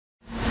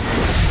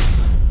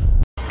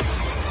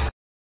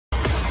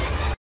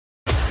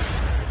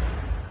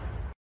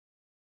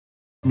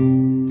Hi,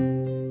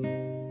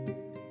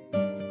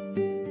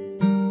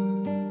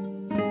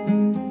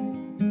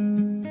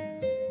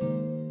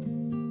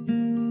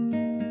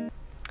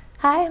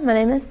 my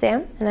name is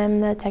Sam, and I'm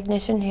the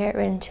technician here at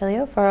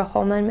Rancilio for our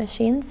homeland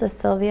machines, the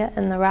Silvia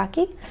and the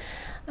Rocky.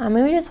 And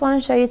we just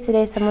want to show you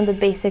today some of the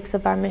basics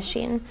of our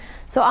machine.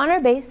 So on our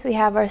base, we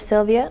have our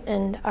Silvia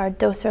and our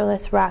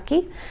doserless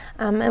Rocky.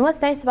 And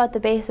what's nice about the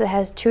base, it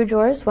has two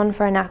drawers, one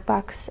for a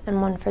knockbox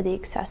and one for the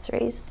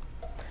accessories.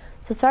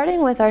 So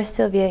starting with our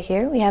Silvia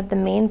here, we have the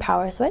main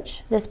power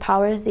switch. This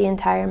powers the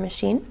entire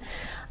machine.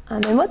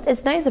 And what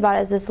it's nice about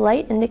it is this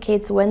light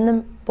indicates when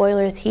the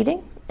boiler is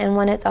heating and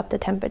when it's up to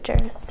temperature.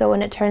 So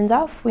when it turns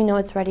off, we know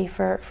it's ready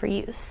for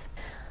use.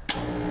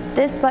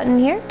 This button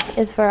here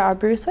is for our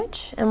brew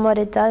switch, and what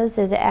it does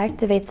is it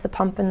activates the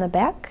pump in the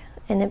back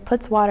and it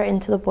puts water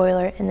into the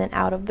boiler and then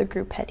out of the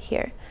group head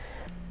here.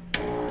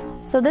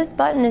 So this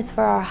button is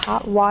for our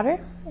hot water,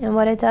 and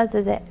what it does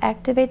is it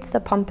activates the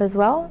pump as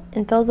well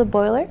and fills the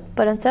boiler,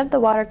 but instead of the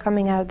water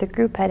coming out of the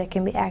group head, it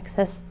can be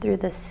accessed through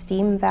the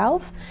steam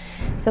valve.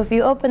 So if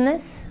you open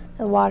this,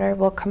 the water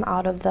will come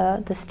out of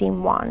the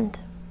steam wand.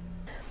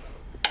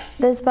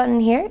 This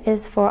button here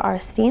is for our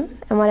steam,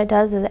 and what it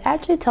does is it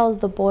actually tells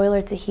the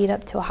boiler to heat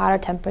up to a hotter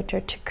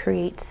temperature to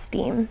create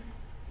steam.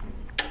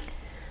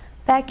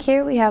 Back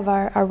here we have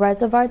our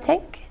reservoir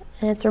tank,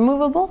 and it's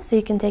removable, so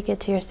you can take it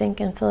to your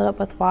sink and fill it up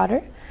with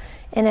water.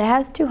 And it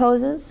has two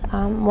hoses.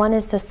 One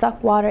is to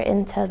suck water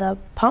into the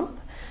pump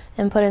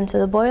and put it into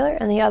the boiler,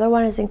 and the other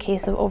one is in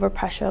case of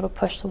overpressure, it'll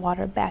push the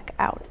water back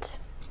out.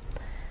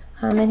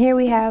 And here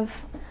we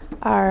have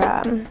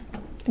our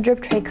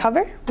drip tray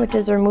cover, which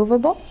is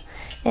removable.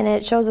 And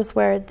it shows us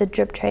where the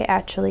drip tray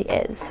actually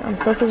is. So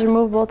this is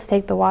removable to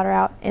take the water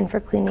out and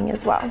for cleaning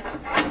as well.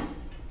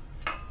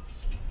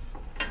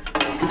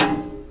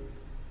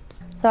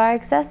 So our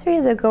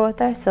accessories that go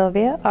with our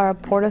Silvia are a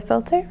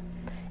portafilter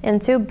and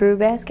two brew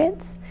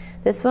baskets.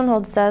 This one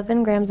holds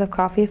 7 grams of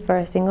coffee for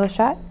a single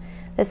shot.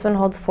 This one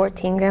holds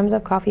 14 grams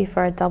of coffee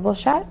for a double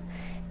shot.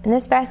 And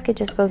this basket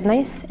just goes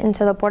nice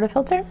into the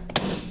portafilter,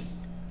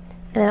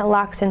 and then it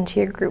locks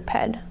into your group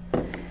head.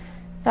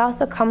 It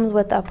also comes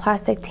with a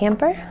plastic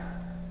tamper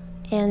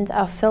and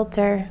a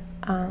filter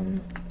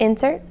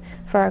insert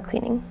for our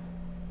cleaning.